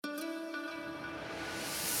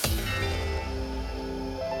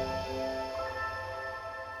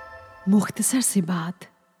मुख्तसर सी बात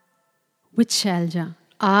विद शैलजा।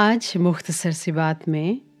 आज मुख्तसर सी बात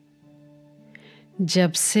में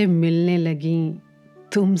जब से मिलने लगी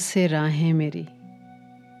तुमसे राहें मेरी।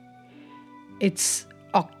 It's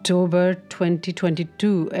October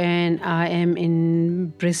 2022 and I am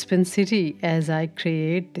in Brisbane City as I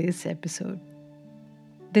create this episode.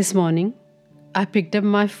 This morning, I picked up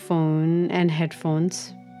my phone and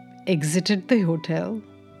headphones, exited the hotel,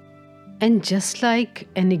 and just like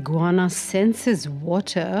an iguana senses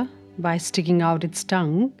water by sticking out its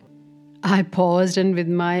tongue, I paused and with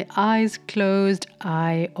my eyes closed,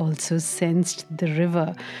 I also sensed the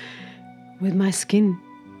river with my skin.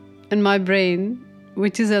 And my brain,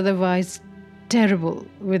 which is otherwise terrible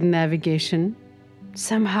with navigation,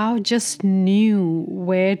 somehow just knew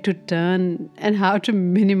where to turn and how to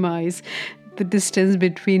minimize the distance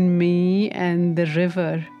between me and the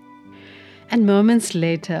river. And moments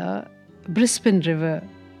later, Brisbane River,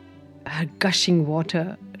 her gushing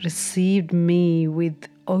water, received me with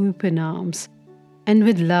open arms and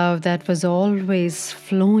with love that was always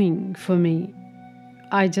flowing for me.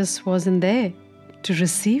 I just wasn't there to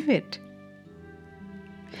receive it.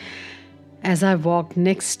 As I walked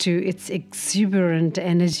next to its exuberant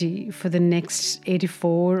energy for the next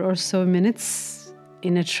 84 or so minutes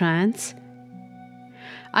in a trance,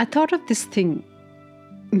 I thought of this thing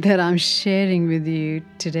that I'm sharing with you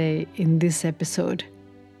today in this episode.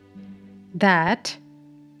 That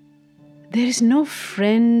there is no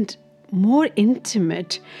friend more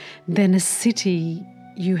intimate than a city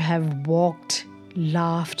you have walked,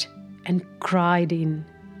 laughed, and cried in.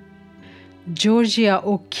 Georgia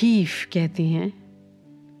O'Keeffe कहती हैं,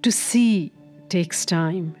 to see takes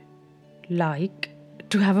time, like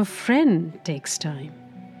to have a friend takes time.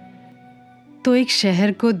 तो एक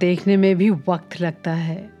शहर को देखने में भी वक्त लगता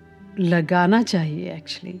है, लगाना चाहिए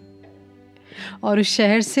एक्चुअली, और उस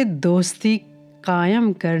शहर से दोस्ती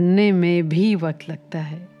कायम करने में भी वक्त लगता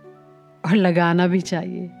है और लगाना भी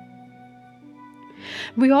चाहिए.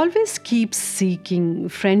 We always keep seeking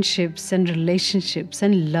friendships and relationships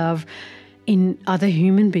and love in other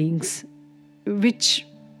human beings, which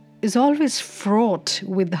is always fraught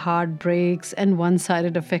with heartbreaks and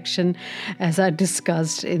one-sided affection, as I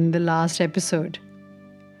discussed in the last episode.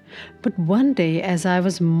 But one day, as I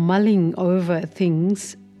was mulling over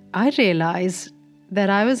things, I realized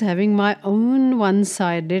that I was having my own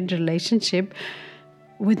one-sided relationship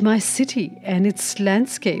with my city and its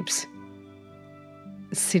landscapes.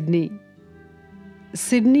 Sydney.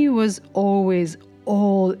 Sydney was always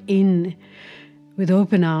all in with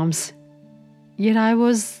open arms, yet I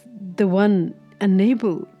was the one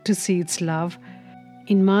unable to see its love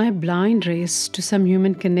in my blind race to some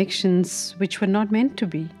human connections which were not meant to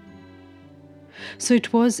be. So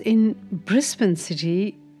it was in Brisbane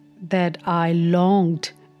City that I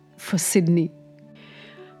longed for Sydney.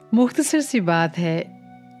 मुख्तसर सी बात है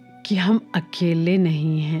कि हम अकेले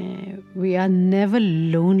नहीं हैं. We are never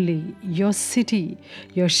lonely. Your city,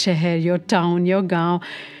 your शहर, your town, your गांव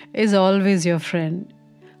is always your friend,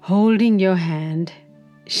 holding your hand,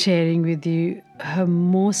 sharing with you her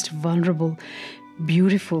most vulnerable,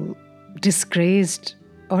 beautiful, disgraced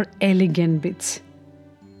or elegant bits,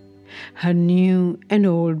 her new and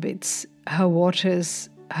old bits, her waters,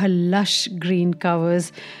 her lush green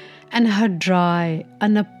covers, and her dry,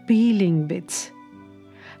 unappealing bits,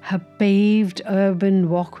 her paved urban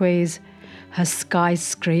walkways, her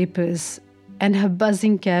skyscrapers, and her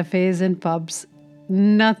buzzing cafes and pubs.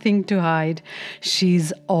 Nothing to hide.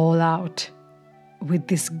 She's all out with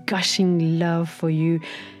this gushing love for you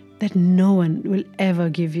that no one will ever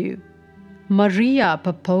give you. Maria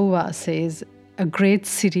Popova says, a great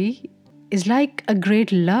city is like a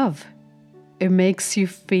great love. It makes you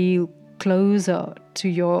feel closer to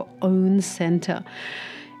your own center,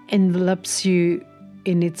 envelops you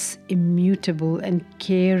in its immutable and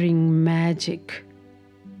caring magic.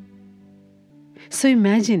 So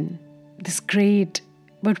imagine this great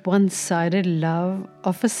but one-sided love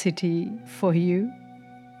of a city for you,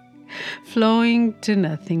 flowing to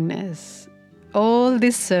nothingness. All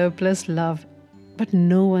this surplus love, but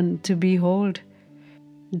no one to behold.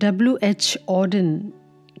 W.H. Auden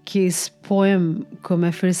की इस poem को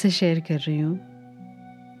मैं फिर से share कर रही हूँ.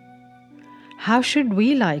 How should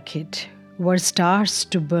we like it were stars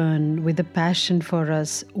to burn with a passion for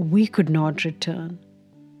us we could not return?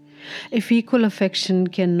 If equal affection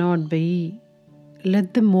cannot be,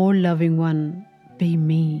 let the more loving one be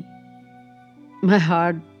me. My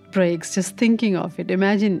heart breaks just thinking of it.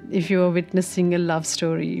 Imagine if you are witnessing a love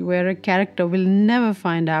story where a character will never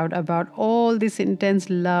find out about all this intense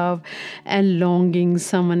love and longing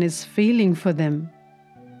someone is feeling for them.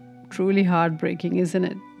 Truly heartbreaking, isn't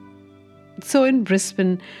it? So in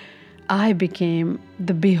Brisbane, I became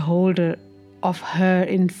the beholder of her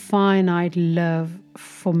infinite love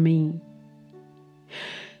for me.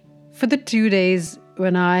 For the 2 days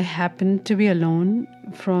when I happened to be alone,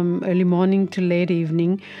 from early morning to late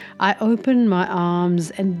evening, I opened my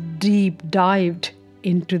arms and deep dived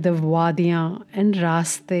into the wadiyan and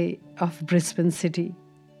raste of Brisbane city.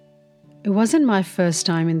 It wasn't my first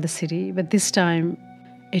time in the city, but this time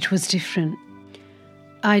it was different.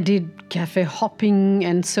 I did cafe hopping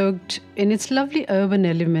and soaked in its lovely urban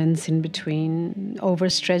elements in between,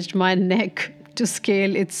 overstretched my neck to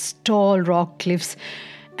scale its tall rock cliffs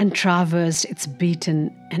and traversed its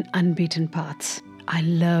beaten and unbeaten paths. I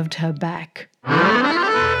loved her back.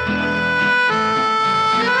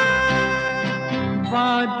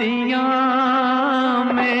 वादियाँ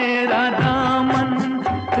मेरा दामन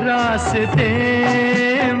रास्ते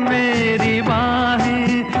मेरी बाहें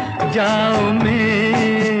जाओ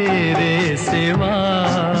मेरे सिवा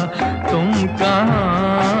तुम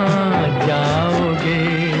कहाँ जाओगे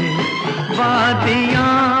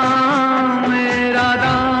वादियाँ मेरा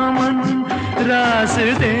दामन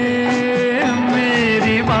रास्ते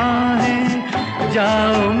मेरी बाहें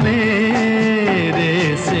जाओ मेरे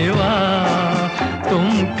सिवा तुम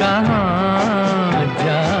कहाँ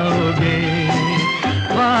जाओगे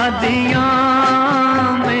वादियाँ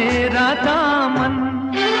मेरा दामन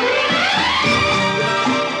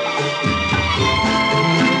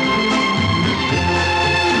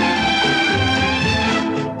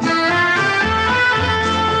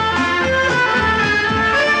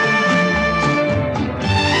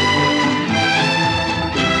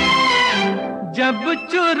जब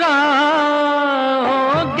चुराओगे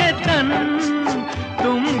तन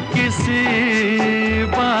तुम किसी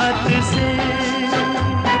बात से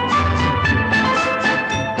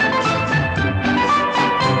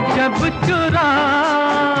जब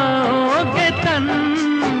चुराओगे तन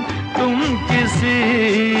तुम किसी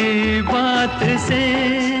बात से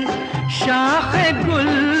शाख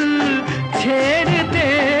गुल छेड़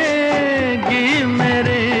देगी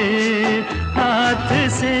मेरे हाथ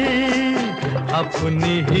से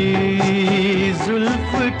अपनी ही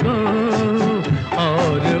जुल्फ को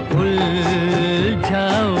और उलझाओगे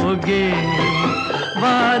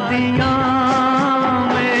वादियाँ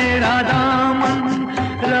मेरा दामन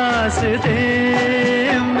रास्ते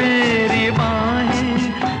मेरी बाहें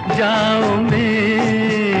जाओ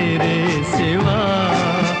मेरे सिवा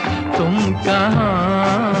तुम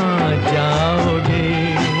कहाँ जाओगे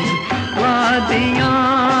वादियाँ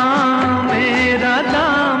मेरा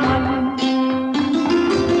दामन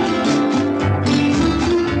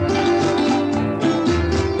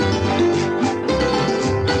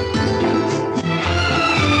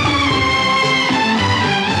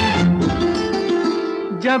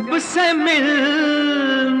जब से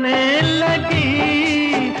मिलने लगी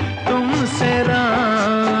तुमसे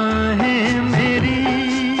राहें मेरी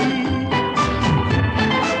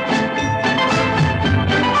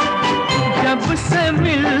जब से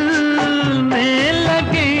मिलने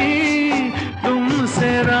लगी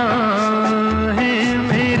तुमसे राहें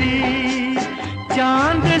मेरी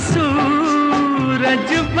चांद सूरज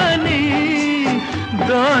बनी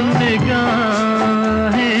दो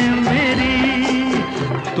निगाहें मेरी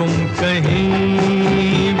तुम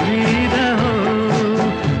कहीं भी रहो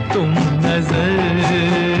तुम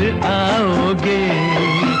नजर आओगे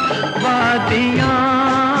वादियाँ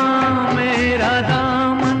मेरा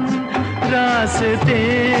दामन रास्ते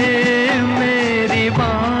मेरी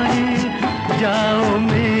बाहें जाओ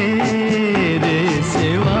मेरे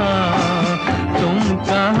सिवा तुम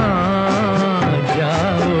कहाँ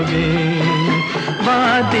जाओगे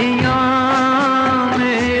वादियाँ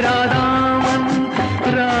मेरा दामन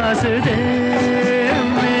रास्ते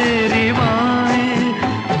मेरी बाहें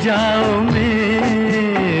जाओ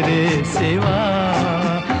मेरे सिवा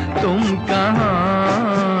तुम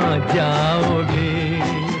कहाँ जाओगे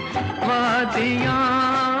वादियाँ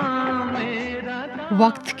मेरा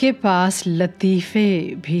वक्त के पास लतीफ़े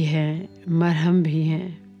भी हैं, मरहम भी हैं।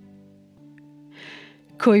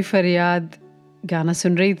 कोई फरियाद गाना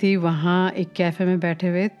सुन रही थी वहाँ एक कैफ़े में बैठे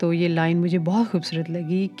हुए, तो ये लाइन मुझे बहुत खूबसूरत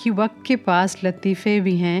लगी कि वक्त के पास लतीफ़े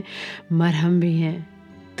भी हैं, मरहम भी हैं।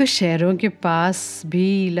 तो शेरों के पास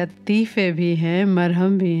भी लतीफ़े भी हैं,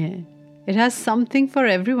 मरहम भी हैं। It has something for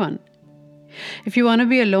everyone. If you want to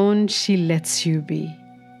be alone, she lets you be.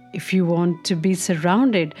 If you want to be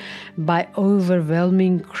surrounded by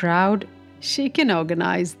overwhelming crowd, she can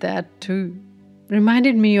organize that too.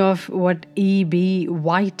 Reminded me of what E.B.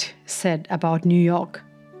 White said about New York,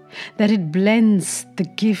 that it blends the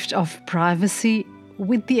gift of privacy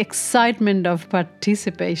with the excitement of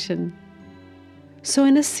participation. So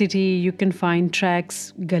in a city, you can find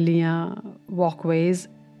tracks, galiyan, walkways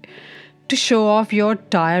to show off your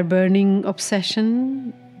tire burning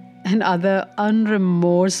obsession and other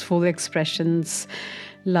unremorseful expressions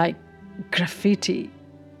like graffiti.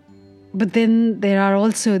 But then there are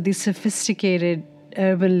also the sophisticated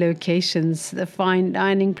urban locations, the fine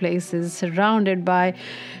dining places surrounded by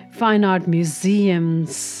fine art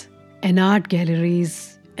museums and art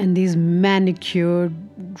galleries and these manicured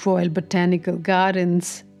Royal Botanical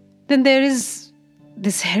Gardens. Then there is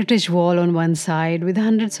this heritage wall on one side with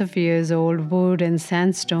hundreds of years old wood and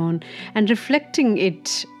sandstone, and reflecting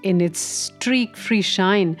it in its streak-free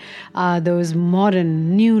shine are those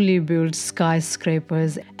modern, newly built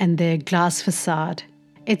skyscrapers and their glass facade.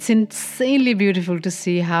 It's insanely beautiful to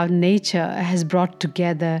see how nature has brought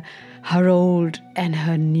together her old and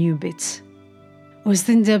her new bits. उस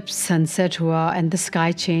दिन जब sunset हुआ and the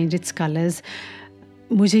sky change its colours,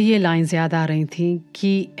 मुझे ये lines याद आ रही थी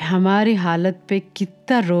कि हमारी हालत पे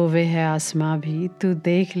कितना रोवे है आसमां भी, तू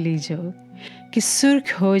देख लीजो कि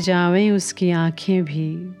सुर्ख हो जावें उसकी आंखें भी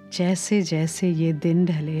जैसे जैसे ये दिन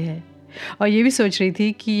ढले है. और ये भी सोच रही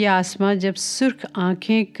थी कि ये आसमां जब सुर्ख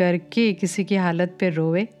आंखें करके किसी की हालत पे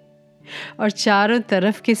रोवे और चारों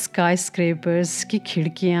तरफ के स्काई स्क्रेपर्स की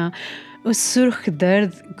खिड़कियाँ उस सुर्ख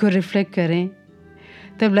दर्द को रिफ्लेक्ट करें,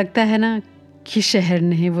 तब लगता है ना कि शहर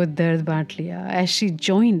ने वो दर्द बांट लिया. As she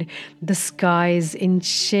joined the skies in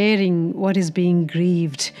sharing what is being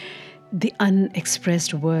grieved, the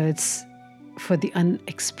unexpressed words for the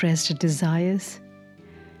unexpressed desires.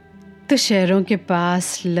 तो शहरों के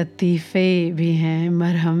पास लतीफ़े भी हैं,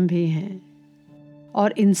 मरहम भी हैं,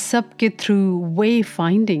 और इन सब के through way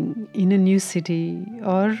finding in a new city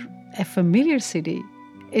or a familiar city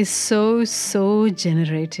is so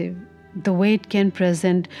generative. The way it can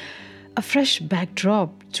present a fresh backdrop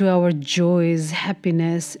to our joys,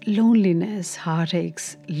 happiness, loneliness,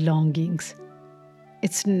 heartaches, longings.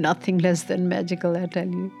 It's nothing less than magical, I tell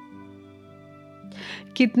you.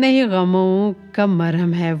 कितने ही गमों का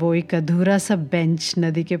मरहम है वो एक अधूरा सा bench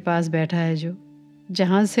नदी के पास बैठा है जो,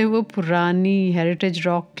 जहाँ से वो पुरानी हेरिटेज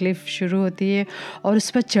रॉक क्लिफ शुरू होती है और उस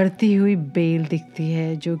पर चढ़ती हुई बेल दिखती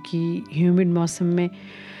है जो कि ह्यूमिड मौसम में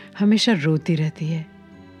हमेशा रोती रहती है.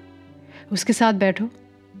 उसके साथ बैठो.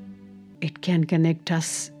 It can connect us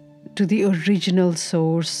to the original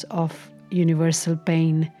source of universal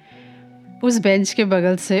pain. उस बेंच के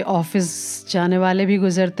बगल से ऑफिस जाने वाले भी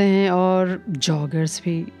गुजरते हैं और जॉगर्स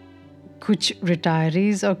भी, कुछ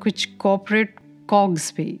रिटायरीज और कुछ कॉर्पोरेट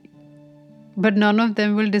कॉग्स भी. But none of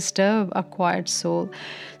them will disturb a quiet soul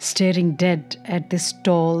staring dead at this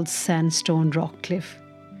tall sandstone rock cliff.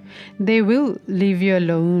 They will leave you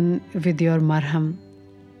alone with your marham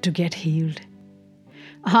to get healed.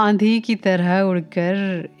 आंधी की तरह उड़कर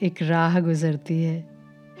एक राह गुजरती है,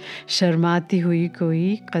 शर्माती हुई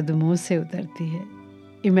कोई कदमों से उतरती है.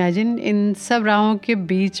 इमेजिन इन सब राहों के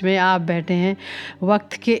बीच में आप बैठे हैं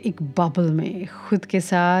वक्त के एक बबल में, खुद के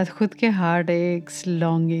साथ, खुद के हार्ट एक्स,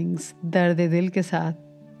 लॉन्गिंग्स, दर्द दिल के साथ.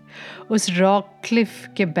 उस रॉक क्लिफ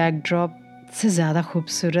के बैकड्रॉप से ज़्यादा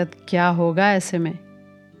खूबसूरत क्या होगा ऐसे में.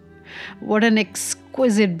 What an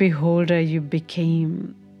exquisite beholder you became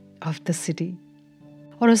of the city.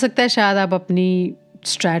 और हो सकता है शायद आप अपनी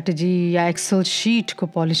स्ट्रैटेजी या एक्सेल शीट को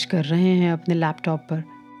पॉलिश कर रहे हैं अपने लैपटॉप पर.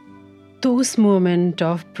 तो उस मोमेंट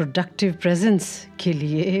ऑफ प्रोडक्टिव प्रेजेंस के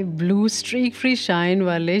लिए ब्लू स्ट्रीक फ्री शाइन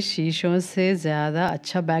वाले शीशों से ज़्यादा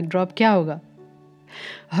अच्छा बैकड्रॉप क्या होगा.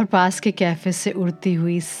 और पास के कैफ़े से उड़ती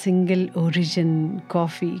हुई सिंगल ओरिजिन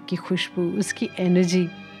कॉफ़ी की खुशबू, उसकी एनर्जी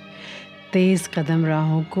तेज़ कदम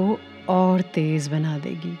राहों को और तेज़ बना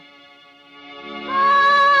देगी.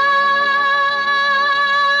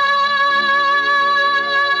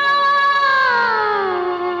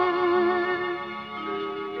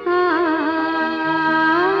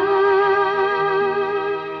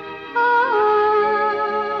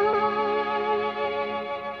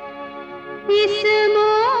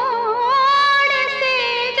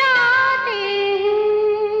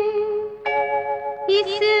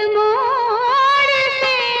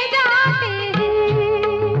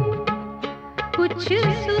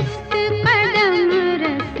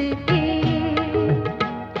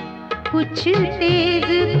 कुछ तेज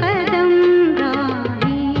कदम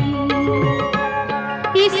राहें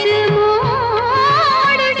इस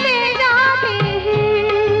मोड़ से जाते हैं,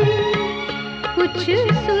 कुछ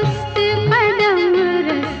सुस्त कदम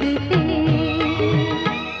रस्ते,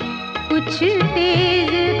 कुछ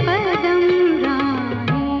तेज कदम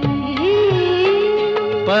राहें.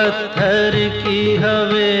 पत्थर की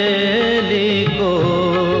हवेली को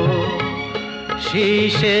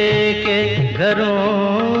शीशे के घरों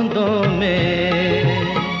में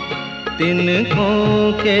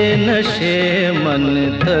तिनकों के नशे मन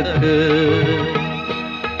तक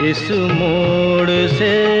इस मोड़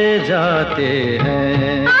से जाते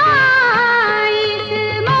हैं। इस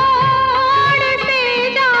मोड़ से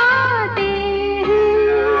जाते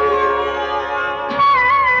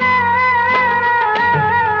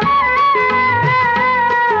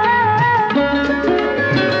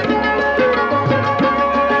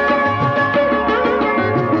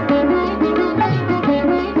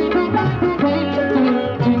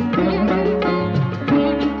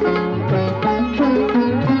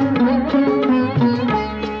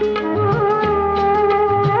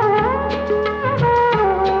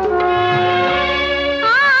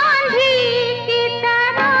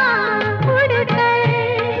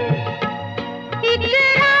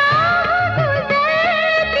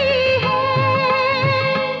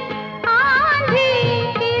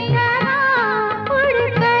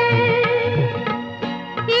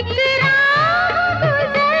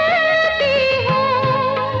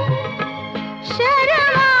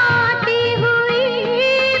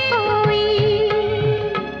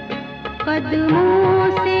कदमों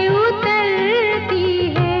से उतरती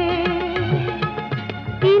है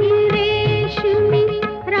इन रेशमी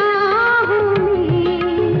राहों में।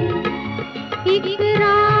 एक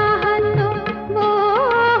राह तो वो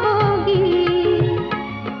होगी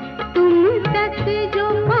तुम तक जो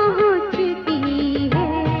पहुंचती है,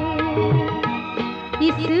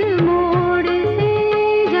 इस मोड़ से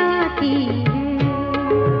जाती है,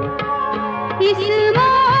 इस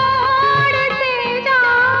मोड़ से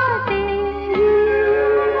जाते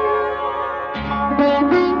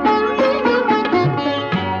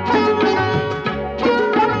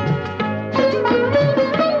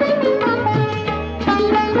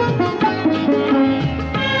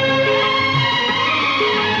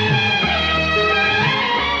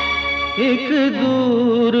एक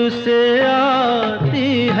दूर से आती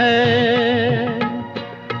है,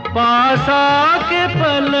 पास आके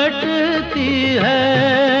पलटती है।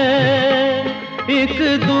 एक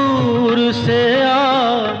दूर से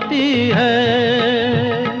आती है,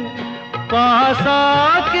 पास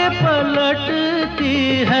आके पलटती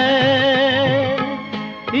है।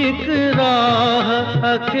 एक राह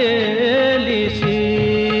अकेली सी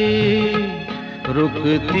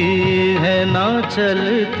रुकती है ना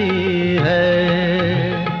चलती है।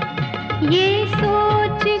 ये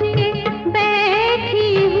सोच के बैठी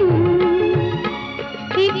हूँ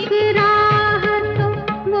एक राह तो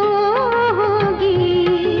वो होगी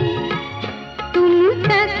तुम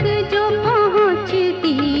तक जो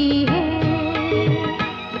पहुँचती है,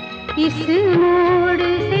 इस मोड़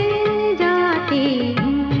से जाते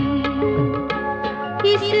हैं,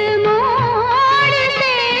 इस मोड़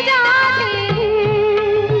से जाते हैं।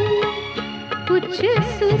 कुछ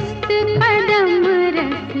सुस्त कदम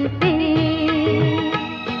रस्ते,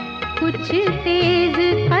 कुछ तेज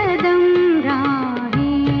कदम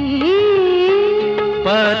राहें।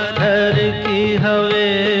 पत्थर की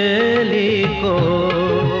हवेली को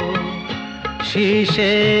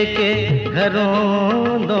शीशे के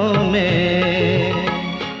घरों में,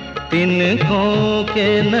 तिनकों के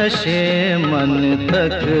नशे मन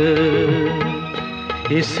तक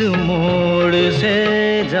इस मोड़ से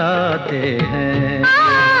जाते हैं।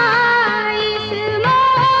 इस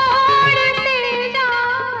मोड़ से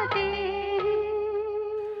जाते हैं।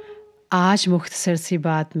 आज मुख्तसर सी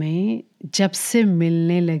बात में जब से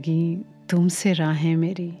मिलने लगी तुमसे राहें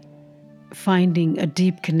मेरी, finding a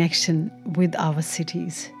deep connection with our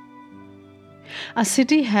cities. A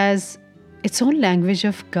city has its own language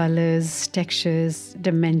of colors, textures,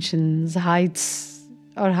 dimensions, heights,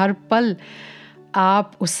 और हर पल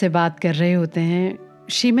आप उससे बात कर रहे होते हैं.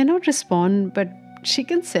 She may not respond, but she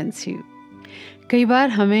can sense you. कई बार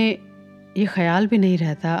हमें ये ख्याल भी नहीं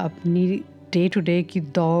रहता अपनी डे टू डे की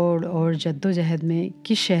दौड़ और जद्दोजहद में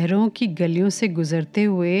कि शहरों की गलियों से गुजरते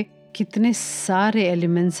हुए कितने सारे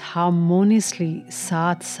एलिमेंट्स हार्मोनियसली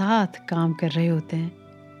साथ साथ काम कर रहे होते हैं.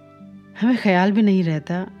 हमें ख्याल भी नहीं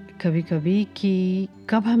रहता कभी कभी कि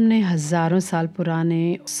कब हमने हज़ारों साल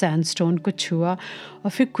पुराने सैंडस्टोन को छुआ और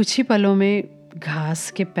फिर कुछ ही पलों में घास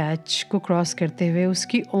के पैच को क्रॉस करते हुए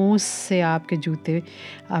उसकी ओस से आपके जूते,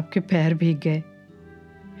 आपके पैर भीग गए.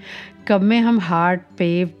 कब में हम हार्ड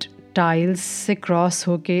पेव्ड टाइल्स से क्रॉस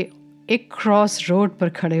होके एक क्रॉस रोड पर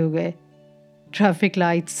खड़े हो गए, ट्रैफिक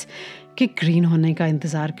लाइट्स के ग्रीन होने का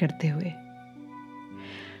इंतज़ार करते हुए.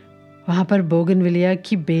 वहाँ पर बोगनविलिया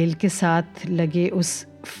की बेल के साथ लगे उस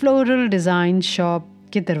फ्लोरल डिज़ाइन शॉप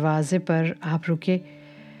के दरवाजे पर आप रुके.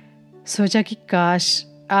 सोचा कि काश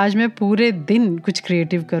आज मैं पूरे दिन कुछ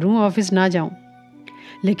क्रिएटिव करूं, ऑफिस ना जाऊं.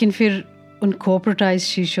 लेकिन फिर उन कॉर्पोरेटाइज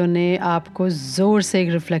शीशों ने आपको ज़ोर से एक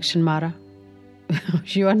रिफ्लेक्शन मारा.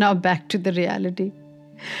 You are now back to the reality.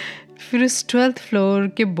 फिर उस 12th फ्लोर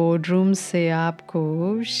के बोर्ड रूम से आपको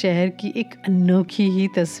शहर की एक अनोखी ही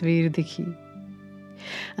तस्वीर दिखी,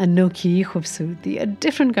 अनोखी खूबसूरती, a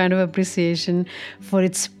different kind of appreciation for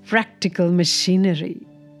its practical machinery.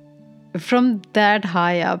 From that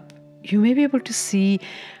high up, you may be able to see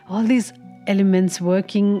all these elements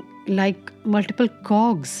working like multiple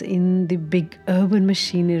cogs in the big urban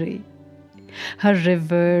machinery. Her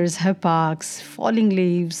rivers, her parks, falling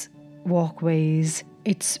leaves, walkways,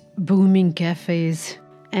 its booming cafes,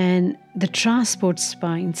 and the transport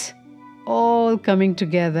spines, all coming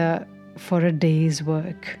together for a day's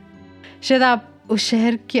work. शायद आप उस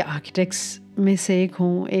शहर के architects में से एक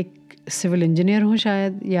हों, एक सिविल इंजीनियर हों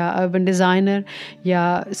शायद, या अर्बन डिज़ाइनर, या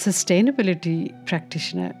sustainability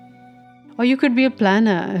practitioner. Or you could be a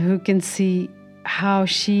planner who can see how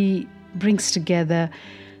she brings together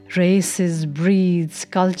races, breeds,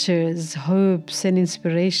 cultures, hopes and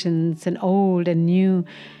inspirations, and old and new.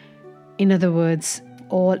 In other words,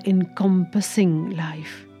 all-encompassing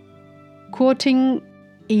life. Quoting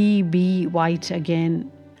E.B. White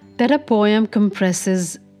again, that a poem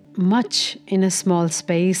compresses much in a small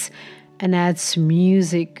space and adds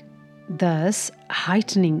music, thus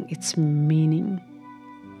heightening its meaning.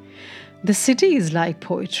 The city is like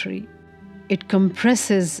poetry. It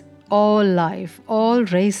compresses all life, all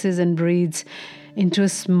races and breeds into a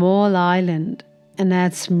small island and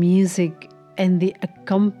adds music and the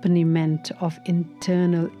accompaniment of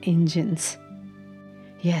internal engines.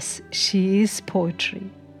 Yes, she is poetry.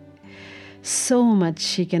 So much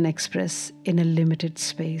she can express in a limited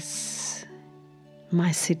space.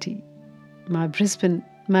 My city, my Brisbane,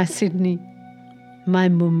 my Sydney, my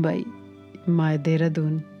Mumbai, my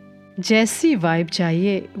Dehradun. जैसी vibe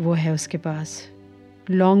चाहिए वो है उसके पास.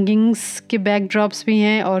 Longings के backdrops भी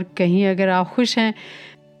हैं, और कहीं अगर आप खुश हैं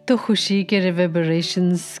तो खुशी के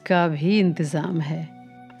रिवर्बरेशंस का भी इंतज़ाम है.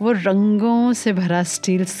 वो रंगों से भरा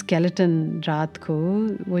स्टील स्केलेटन रात को,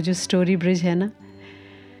 वो जो स्टोरी ब्रिज है ना,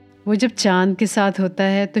 वो जब चांद के साथ होता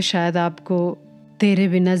है तो शायद आपको तेरे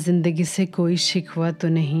बिना ज़िंदगी से कोई शिकवा तो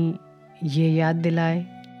नहीं ये याद दिलाए,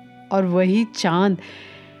 और वही चांद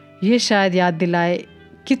ये शायद याद दिलाए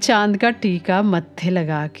कि चांद का टीका मत्थे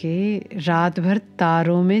लगा के रात भर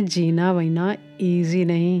तारों में जीना वहीना ईजी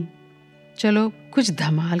नहीं. चलो कुछ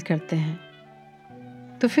धमाल करते हैं.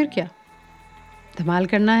 तो फिर क्या, धमाल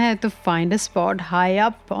करना है तो find a spot high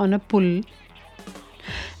up on a pull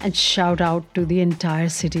and shout out to the entire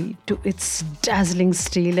city, to its dazzling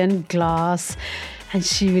steel and glass, and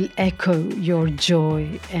she will echo your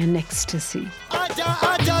joy and ecstasy. Aaja,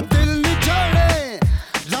 aaja, dil nichode,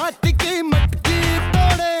 raat ki matki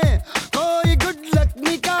tode, koi good luck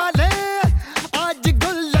nikale, aaj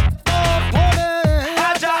gullak to phode.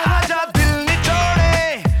 Aaja, aaja, dil nichode,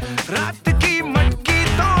 raat ki matki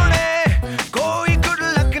tode, koi good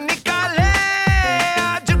luck nikale,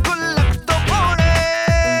 aaj gullak to phode.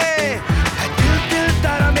 Dil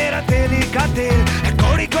tara mera teli ka dil,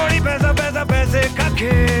 kodi kodi paisa paisa paise ka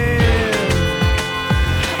खेल.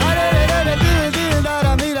 अरे रे दिल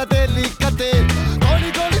तारा मेरा तेली का तेल, कौड़ी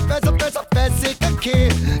कौड़ी पैसा पैसा पैसे का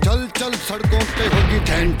खेल. चल चल सड़कों पे होगी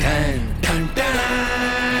ठन ठन ठन ठन.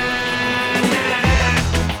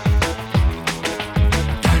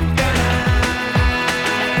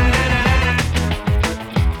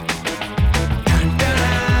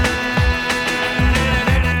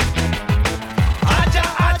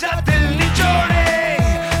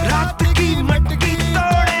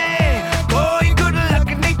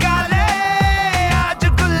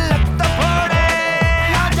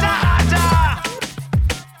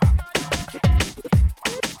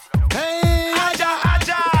 Hey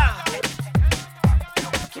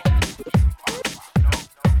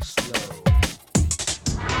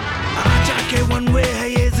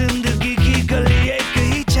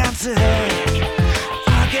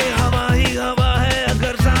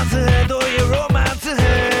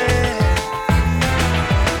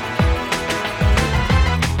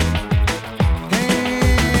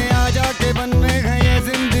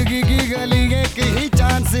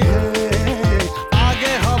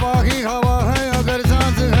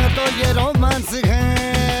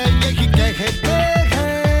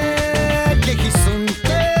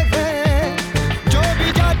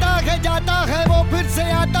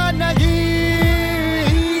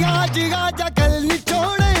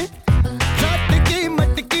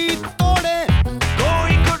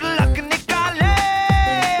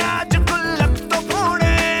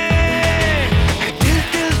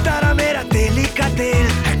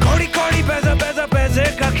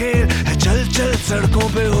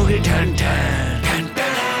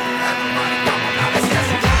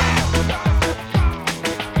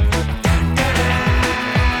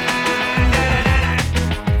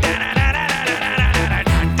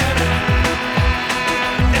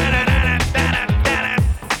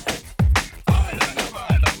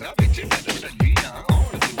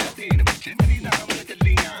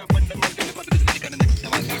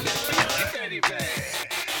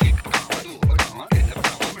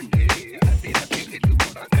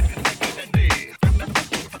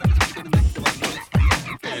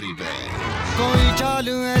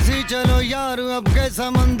चलो यार अब के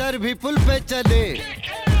समंदर भी पुल पे चले,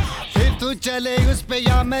 फिर तू चले उस पे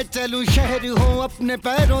या मैं चलूं, शहर हो अपने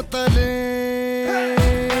पैरों तले।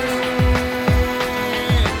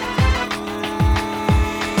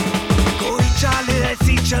 कोई चाल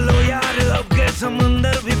ऐसी चलो यार अब के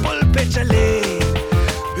समंदर भी पुल पे चले,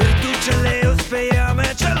 फिर तू चले उस पे या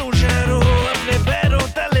मैं चलूं, शहर हो अपने पैरों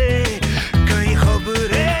तले। कई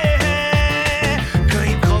खबरें हैं,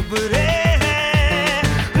 कई खबरें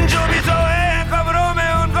हैं, जो भी सोए हैं खबरों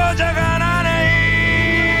में उनको जगाना नहीं।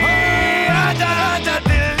 आजा आजा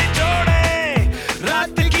दिल निचोड़े,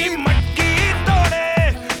 रात की मटकी तोड़े,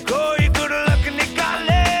 कोई गुल्लक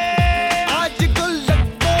निकाले, आज गुल्लक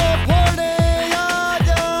को फोड़े।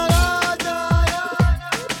 आजा आजा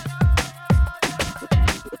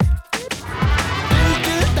दिल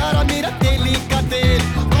दिल तारा मेरा तेली का तेल,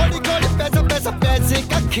 कौड़ी कौड़ी पैसा पैसा पैसे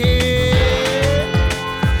का खेल।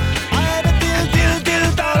 अरे दिल दिल दिल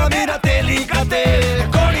तारा मेरा तेली का तेल,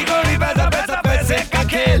 कौड़ी कौड़ी पैसा पैसा पैसे का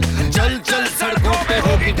खेल। चल चल सड़कों पे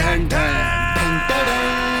होगी ढन ढन ढन ढन।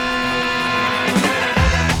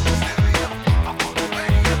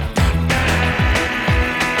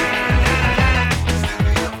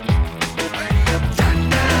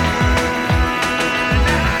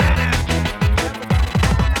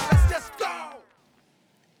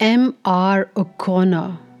 M.R.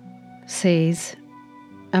 O'Connor says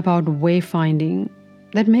about wayfinding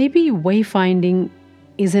that maybe wayfinding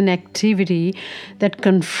is an activity that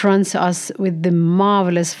confronts us with the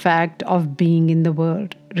marvelous fact of being in the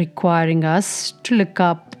world, requiring us to look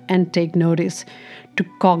up and take notice, to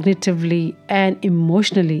cognitively and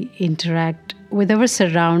emotionally interact with our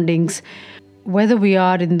surroundings, whether we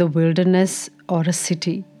are in the wilderness or a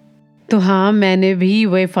city. तो हाँ, मैंने भी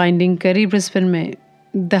वे finding करी Brisbane में.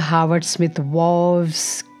 The Harvard Smith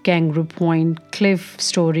वॉव्स, Kangaroo Point, Cliff,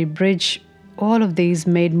 Story Bridge, all of these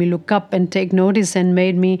made me look up and take notice and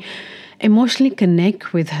made me emotionally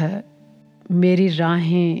connect with her. मेरी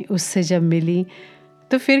राहें उससे जब मिली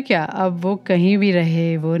तो फिर क्या, अब वो कहीं भी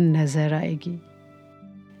रहे वो नज़र आएगी.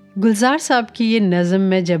 गुलजार साहब की ये नज़म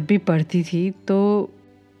मैं जब भी पढ़ती थी तो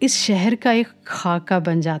इस शहर का एक खाका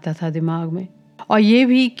बन जाता था दिमाग में. और ये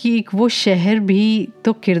भी कि एक वो शहर भी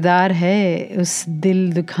तो किरदार है उस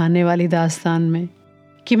दिल दुखाने वाली दास्तान में,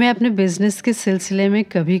 कि मैं अपने बिज़नेस के सिलसिले में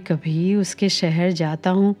कभी कभी उसके शहर जाता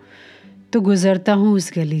हूँ तो गुज़रता हूँ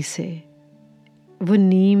उस गली से, वो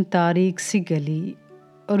नीम तारीक सी गली,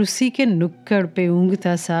 और उसी के नुक्कड़ पे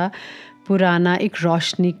ऊँगता सा पुराना एक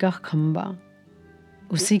रोशनी का खम्बा,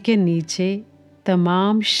 उसी के नीचे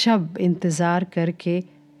तमाम शब इंतज़ार करके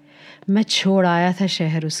मैं छोड़ आया था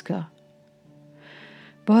शहर उसका.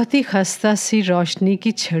 बहुत ही खस्ता सी रोशनी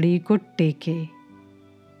की छड़ी को टेके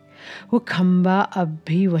वो खम्बा अब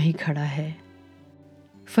भी वहीं खड़ा है.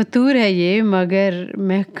 फतूर है ये, मगर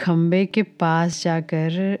मैं खम्बे के पास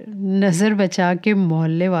जाकर नज़र बचा के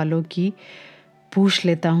मोहल्ले वालों की पूछ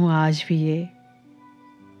लेता हूँ आज भी ये,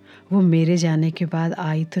 वो मेरे जाने के बाद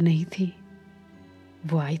आई तो नहीं थी,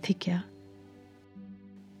 वो आई थी क्या?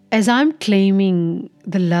 As I'm claiming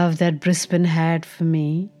the love that Brisbane had for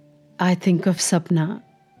me, I think of Sapna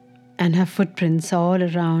and her footprints all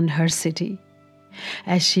around her city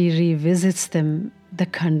as she revisits them, the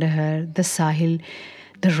Kandahar, the Sahil,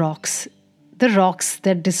 the rocks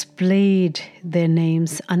that displayed their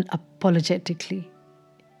names unapologetically.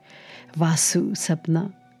 Vasu,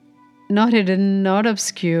 Sapna, not hidden, not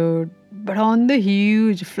obscured, but on the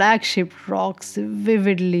huge flagship rocks,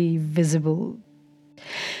 vividly visible.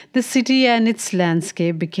 The city and its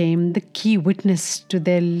landscape became the key witness to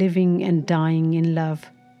their living and dying in love.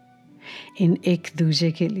 In Ek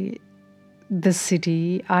Duje Ke Liye, the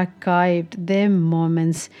city archived their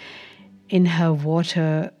moments in her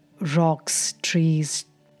water, rocks, trees,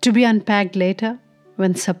 to be unpacked later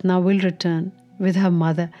when Sapna will return with her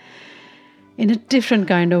mother in a different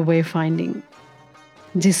kind of wayfinding,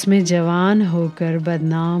 जिसमें जवान होकर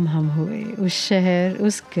बदनाम हम हुए. उस शहर,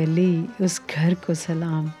 उस गली, उस घर को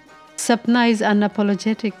सलाम. Sapna is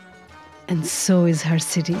unapologetic, and so is her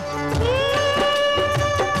city.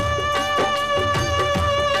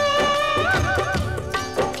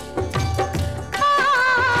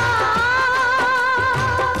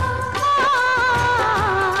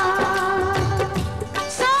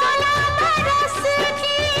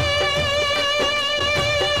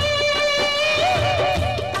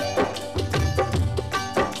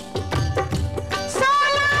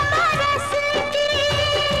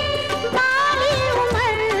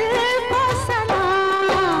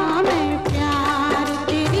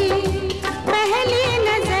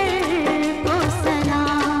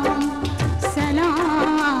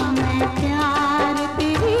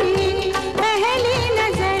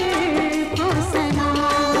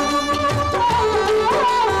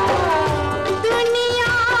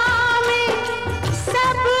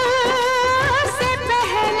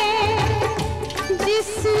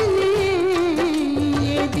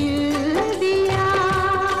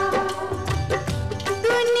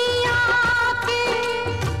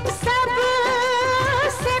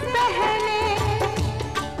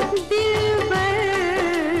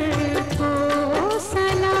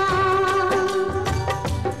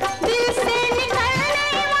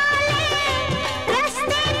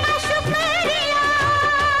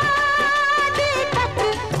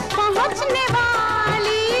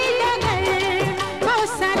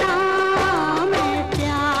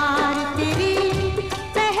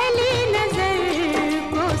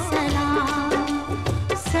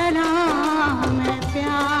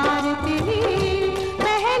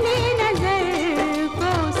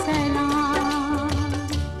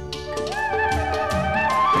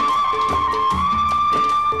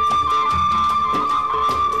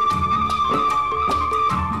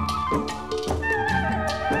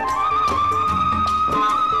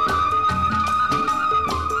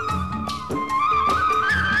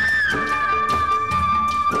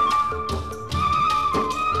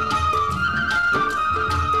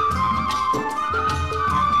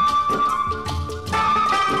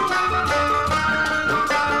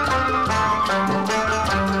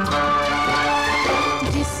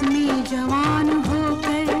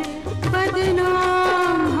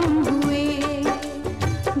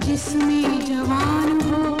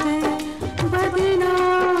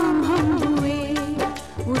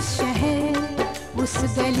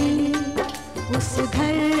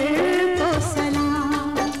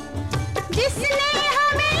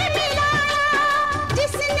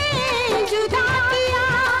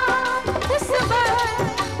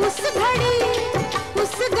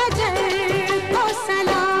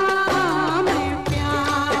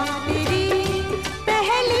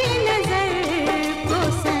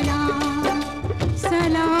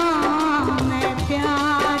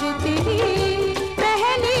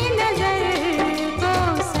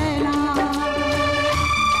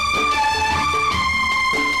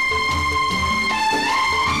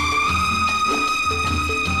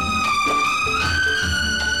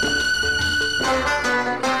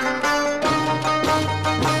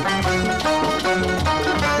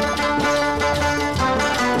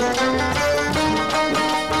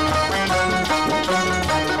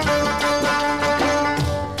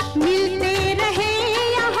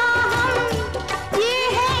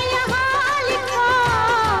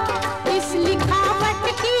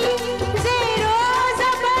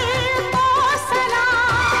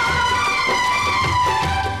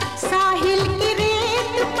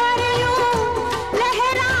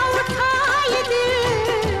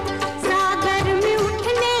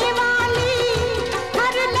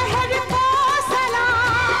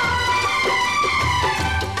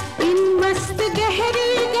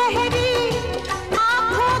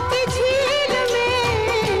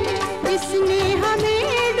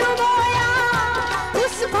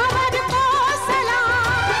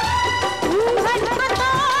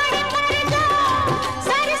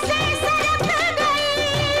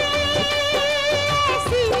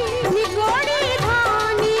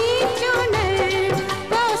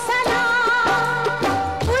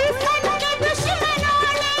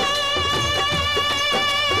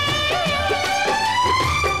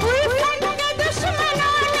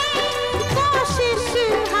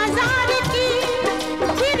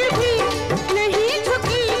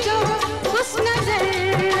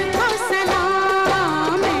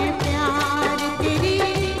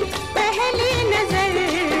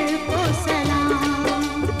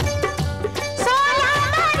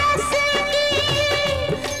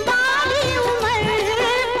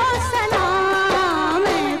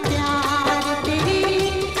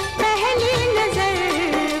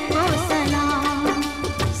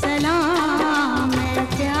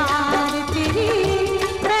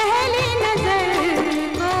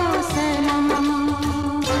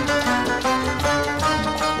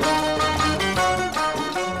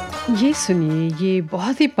 सुनिए, ये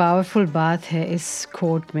बहुत ही पावरफुल बात है इस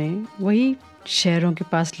कोट में। वही शेरों के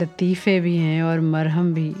पास लतीफ़े भी हैं और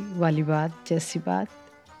मरहम भी वाली बात जैसी बात।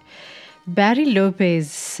 Barry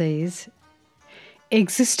Lopez says,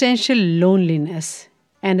 existential loneliness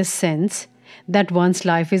and a sense that one's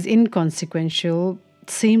life is inconsequential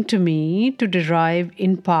seem to me to derive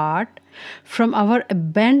in part from our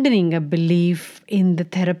abandoning a belief in the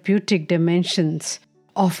therapeutic dimensions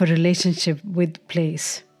of a relationship with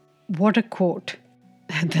place. What a quote.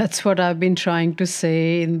 That's what I've been trying to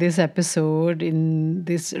say in this episode, in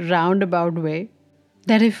this roundabout way.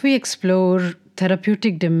 That if we explore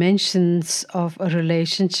therapeutic dimensions of a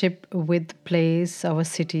relationship with place, our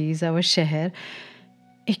cities, our sheher,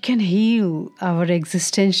 it can heal our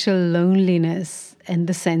existential loneliness and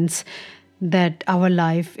the sense that our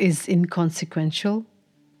life is inconsequential.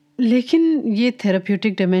 लेकिन ये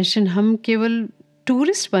therapeutic dimension हम केवल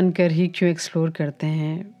tourist बनकर ही क्यों explore करते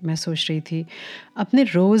हैं, मैं सोच रही थी। अपने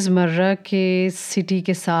रोज़मर्रा के सिटी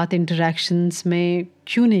के साथ इंटरेक्शंस में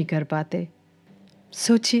क्यों नहीं कर पाते?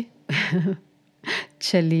 सोचिए।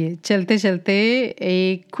 चलिए, चलते चलते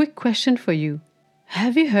a quick question for you.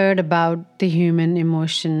 Have you heard about the human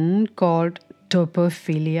emotion called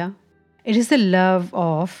topophilia? It is the love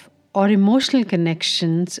of or emotional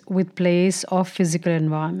connections with place or physical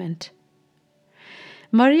environment.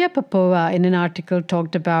 Maria Popova, in an article,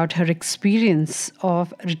 talked about her experience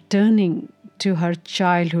of returning to her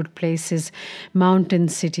childhood places, mountain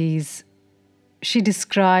cities. She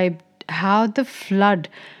described how the flood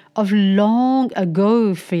of long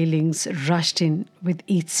ago feelings rushed in with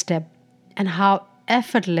each step and how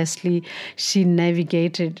effortlessly she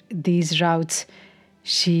navigated these routes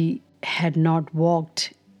she had not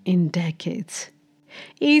walked in decades.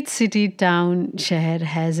 Each city, town, sheher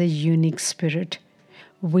has a unique spirit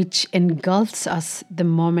which engulfs us the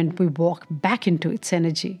moment we walk back into its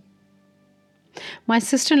energy. My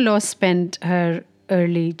sister-in-law spent her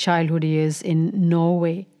early childhood years in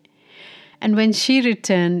Norway, and when she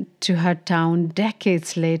returned to her town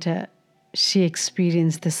decades later, she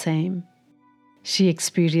experienced the same. She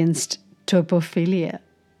experienced topophilia.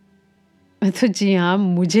 तो जी हाँ,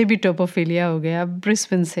 मुझे भी टोपोफिलिया हो गया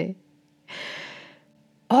Brisbane से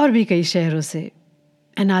और भी कई शहरों से.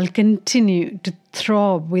 And I'll continue to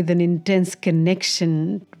throb with an intense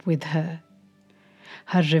connection with her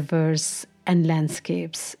rivers and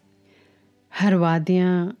landscapes, her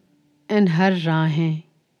वादियाँ and her राहें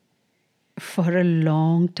for a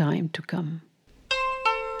long time to come.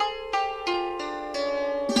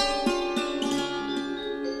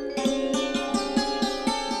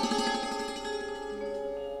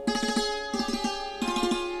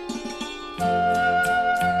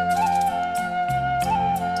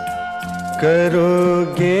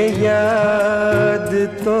 करोगे याद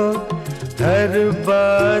तो हर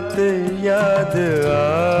बात याद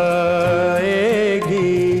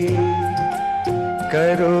आएगी.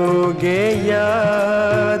 करोगे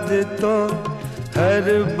याद तो हर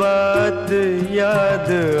बात याद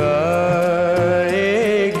आएगी.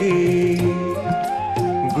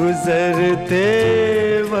 गुजरते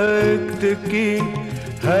वक्त की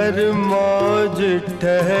हर मौज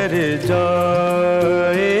ठहर जाएगी.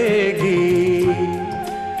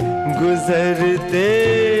 गुजरते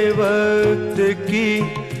वक्त की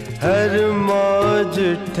हर मौज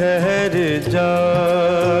ठहर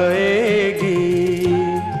जाएगी.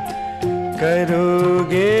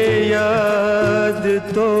 करोगे याद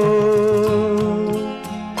तो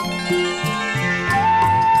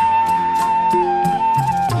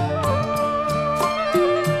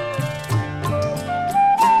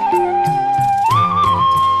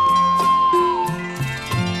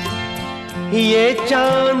ये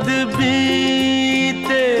चांद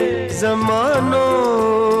बीते जमानों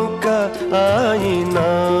का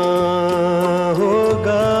आईना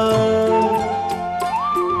होगा.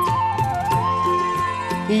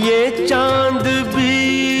 ये चांद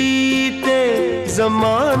बीते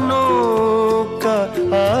जमानों का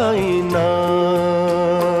आईना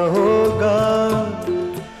होगा.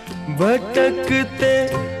 भटकते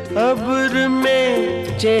अब्र में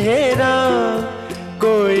चेहरा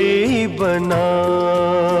कोई बना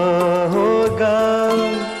होगा.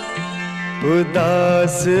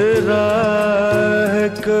 उदास राह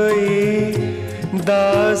कोई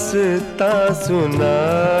दास्तां सुनाएगी.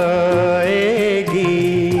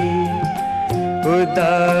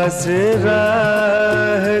 उदास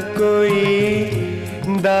राह कोई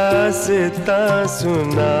दास्तां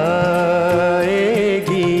सुनाएगी.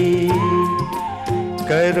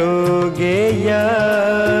 करोगे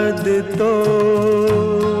याद तो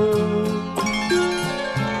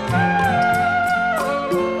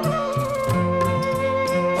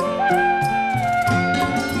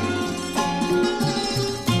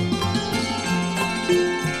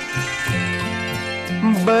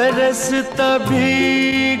बरसता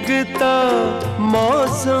भीगता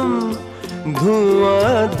मौसम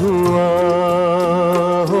धुआं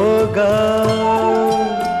धुआं होगा।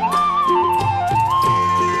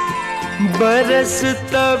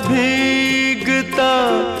 बरसता भीगता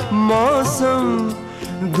मौसम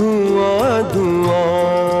धुआं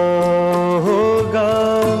धुआं होगा।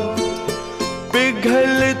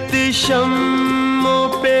 पिघलती शम्मों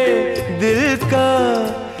पे दिल का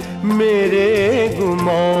मेरे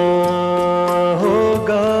गुमान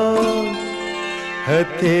होगा।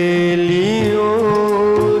 हथेलियों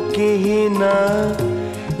की ही ना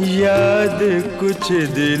याद कुछ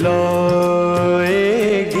दिलाएगी।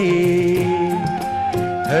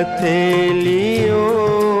 हथेलियों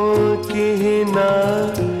की ही ना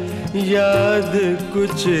याद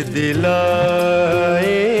कुछ दिलाएगी।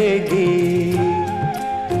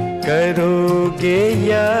 करोगे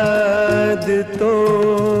याद तो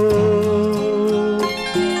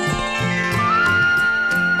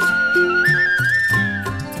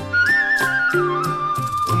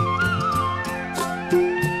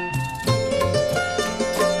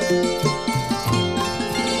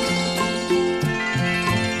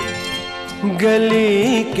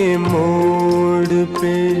गली के मोड़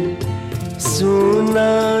पे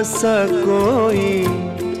सुना सा कोई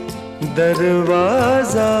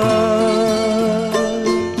दरवाजा।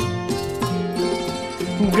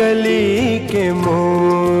 गली के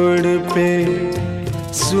मोड़ पे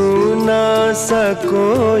सुना सा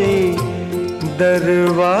कोई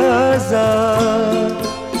दरवाजा।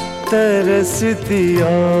 तरसती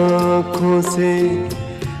आँखों से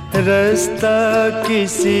रास्ता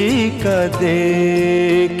किसी का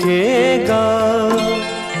देखेगा।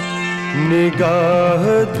 निगाह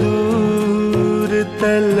दूर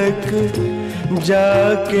तलक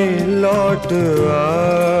जाके लौट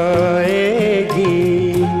आएगी।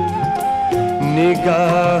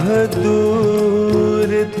 निगाह दूर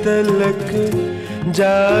तलक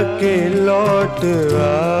जाके लौट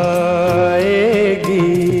आएगी।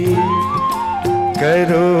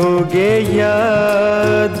 करोगे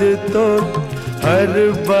याद तो हर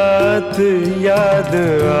बात याद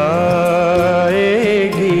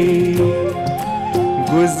आएगी।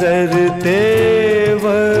 गुजरते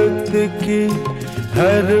वक्त की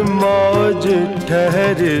हर मौज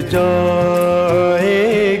ठहर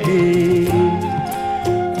जाएगी।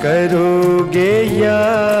 करोगे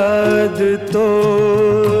याद तो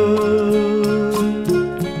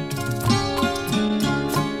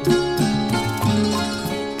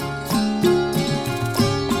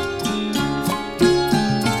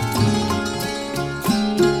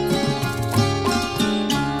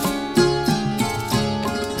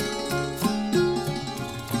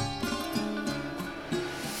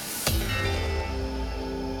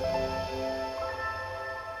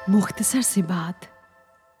मुख्तसर सी बात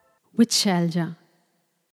विद शैलजा।